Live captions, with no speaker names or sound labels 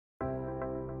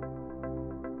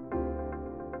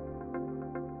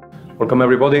Welcome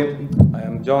everybody. I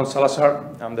am John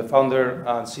Salazar. I'm the founder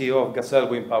and CEO of Gazelle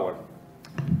Wind Power.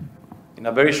 In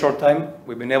a very short time,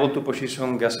 we've been able to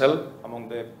position Gazelle among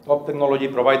the top technology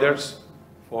providers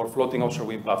for floating offshore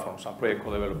wind platforms and project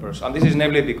co-developers. And this is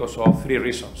namely because of three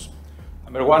reasons.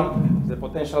 Number one, the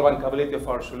potential bankability of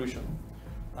our solution.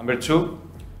 Number two,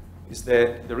 is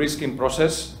the risking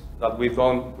process that we've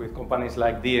done with companies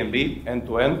like DNV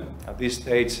end-to-end. At this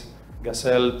stage,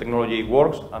 Gazelle technology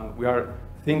works, and we are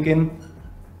thinking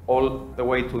all the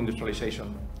way to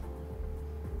industrialization.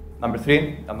 Number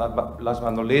three, and last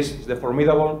but not least, is the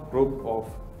formidable group of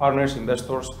partners,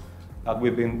 investors that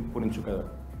we've been putting together.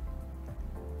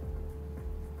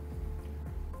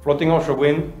 Floating offshore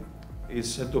wind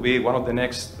is said to be one of the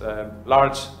next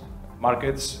large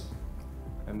markets.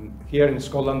 And here in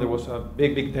Scotland, there was a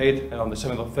big date on the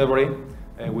 7th of February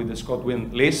with the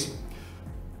ScotWind lease.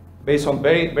 Based on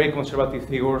very conservative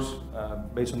figures,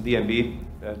 based on DNV,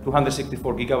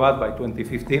 264 gigawatt by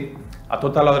 2050, a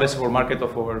total addressable market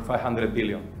of over 500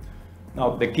 billion.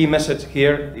 Now, the key message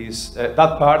here is that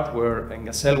part where in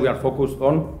Gazelle we are focused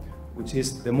on, which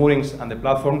is the moorings and the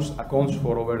platforms, accounts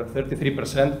for over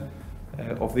 33%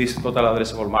 of this total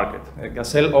addressable market.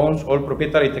 Gazelle owns all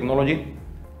proprietary technology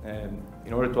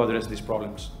in order to address these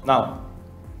problems. Now,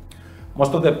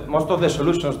 most of the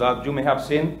solutions that you may have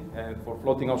seen for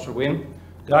floating offshore wind,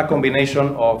 they are a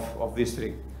combination of these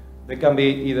three. They can be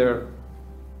either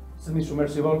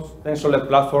semi-submersibles, tensor-led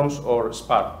platforms, or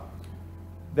spar.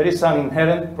 There is an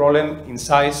inherent problem in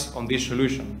size on this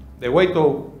solution. The way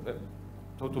to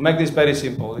make this very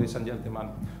simple, ladies and gentlemen,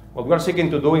 what we are seeking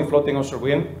to do in floating offshore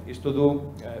wind is to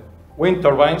do wind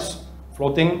turbines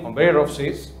floating on very rough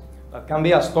seas that can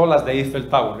be as tall as the Eiffel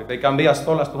Tower. They can be as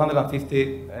tall as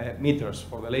 250 meters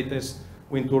for the latest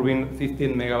wind turbine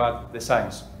 15 megawatt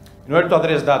designs. In order to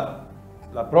address that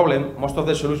problem, most of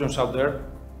the solutions out there,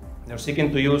 they're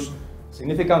seeking to use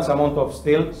significant amount of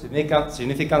steel,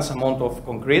 significant amount of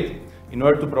concrete in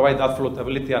order to provide that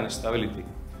floatability and stability.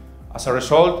 As a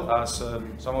result, as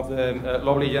some of the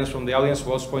lovely gents from the audience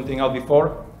was pointing out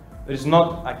before, there is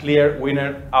not a clear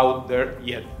winner out there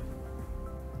yet.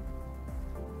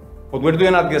 What we're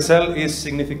doing at Gazelle is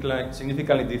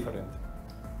significantly different.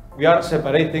 We are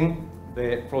separating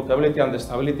the floatability and the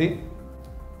stability,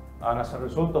 and as a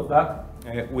result of that,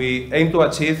 we aim to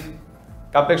achieve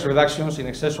capex reductions in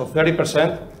excess of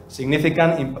 30%,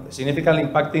 significantly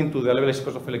impacting to the levelized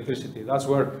cost of electricity. That's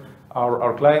where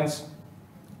our clients,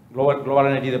 global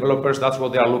energy developers, that's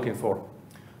what they are looking for.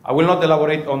 I will not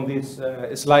elaborate on this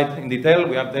slide in detail.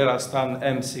 We are there at stand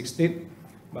M60.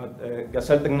 But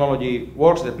Gazelle technology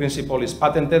works. The principle is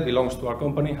patented, belongs to our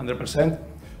company, 100%.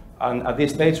 And at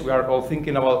this stage, we are all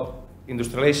thinking about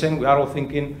industrialization. We are all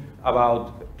thinking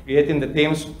about creating the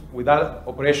teams with that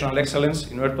operational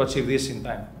excellence in order to achieve this in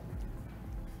time.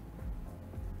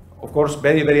 Of course,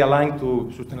 very aligned to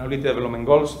Sustainability Development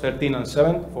Goals 13 and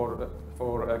 7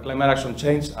 for climate action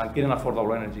change and clean and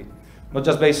affordable energy. Not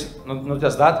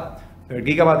just that. Per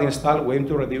gigawatt installed, we aim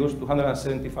to reduce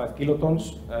 275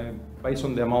 kilotons based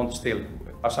on the amount steel.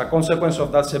 As a consequence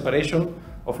of that separation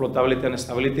of floatability and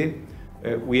stability,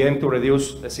 we aim to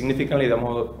reduce significantly the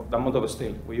amount of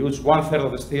steel. We use 1/3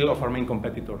 of the steel of our main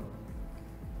competitor.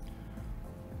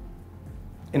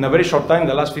 In a very short time,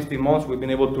 the last 15 months, we've been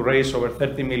able to raise over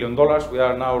 $30 million. We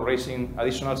are now raising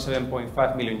additional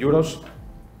 7.5 million euros,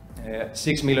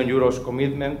 6 million euros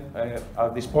commitment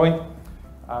at this point,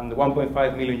 and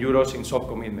 1.5 million euros in soft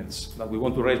commitments that we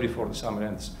want to raise before the summer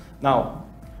ends. Now,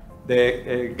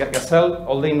 the Gazelle,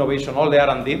 all the innovation, all the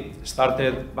R&D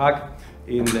started back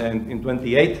in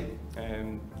 28,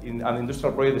 and an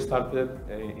industrial project started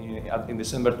in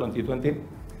December 2020.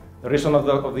 The reason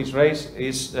of this raise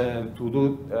is to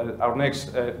do our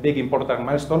next big important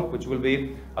milestone, which will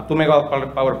be a 2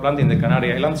 megawatt power plant in the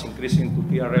Canary Islands, increasing to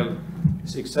TRL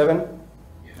 6.7.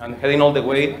 And heading all the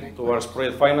way towards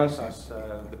project finance, as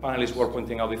the panelists were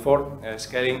pointing out before,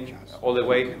 scaling all the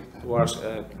way towards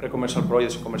pre-commercial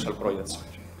projects, commercial projects.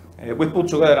 We put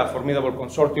together a formidable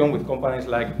consortium with companies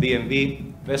like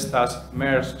DNV, Vestas,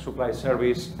 Maersk, Supply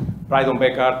Service, Brydon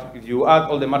Beckard. If you add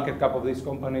all the market cap of these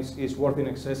companies, it's worth in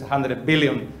excess of 100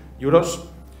 billion euros,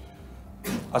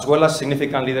 as well as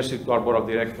significant leadership to our board of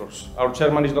directors. Our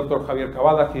chairman is Dr. Javier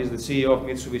Cavada. He is the CEO of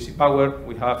Mitsubishi Power.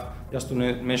 We have, just to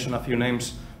mention a few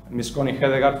names, Ms. Connie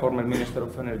Hedegaard, former Minister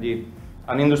of Energy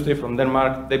and Industry from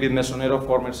Denmark, David Mesonero,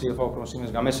 former CFO from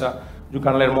Siemens Gamesa. You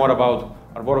can learn more about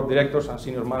our board of directors and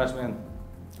senior management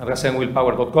at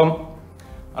GazelleWindPower.com.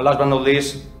 And last but not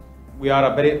least, we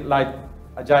are a very light,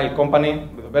 agile company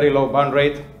with a very low burn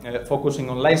rate, focusing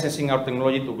on licensing our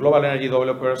technology to global energy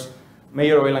developers,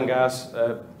 major oil and gas,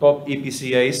 top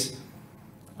EPCAs,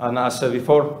 And as said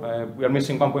before, we are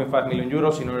missing 1.5 million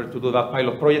euros in order to do that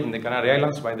pilot project in the Canary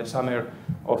Islands by the summer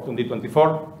of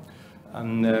 2024.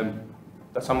 And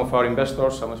that some of our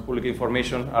investors, some public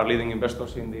information, are leading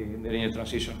investors in the energy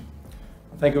transition.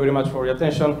 Thank you very much for your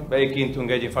attention. Very keen to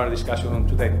engage in further discussion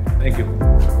today. Thank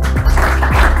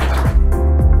you.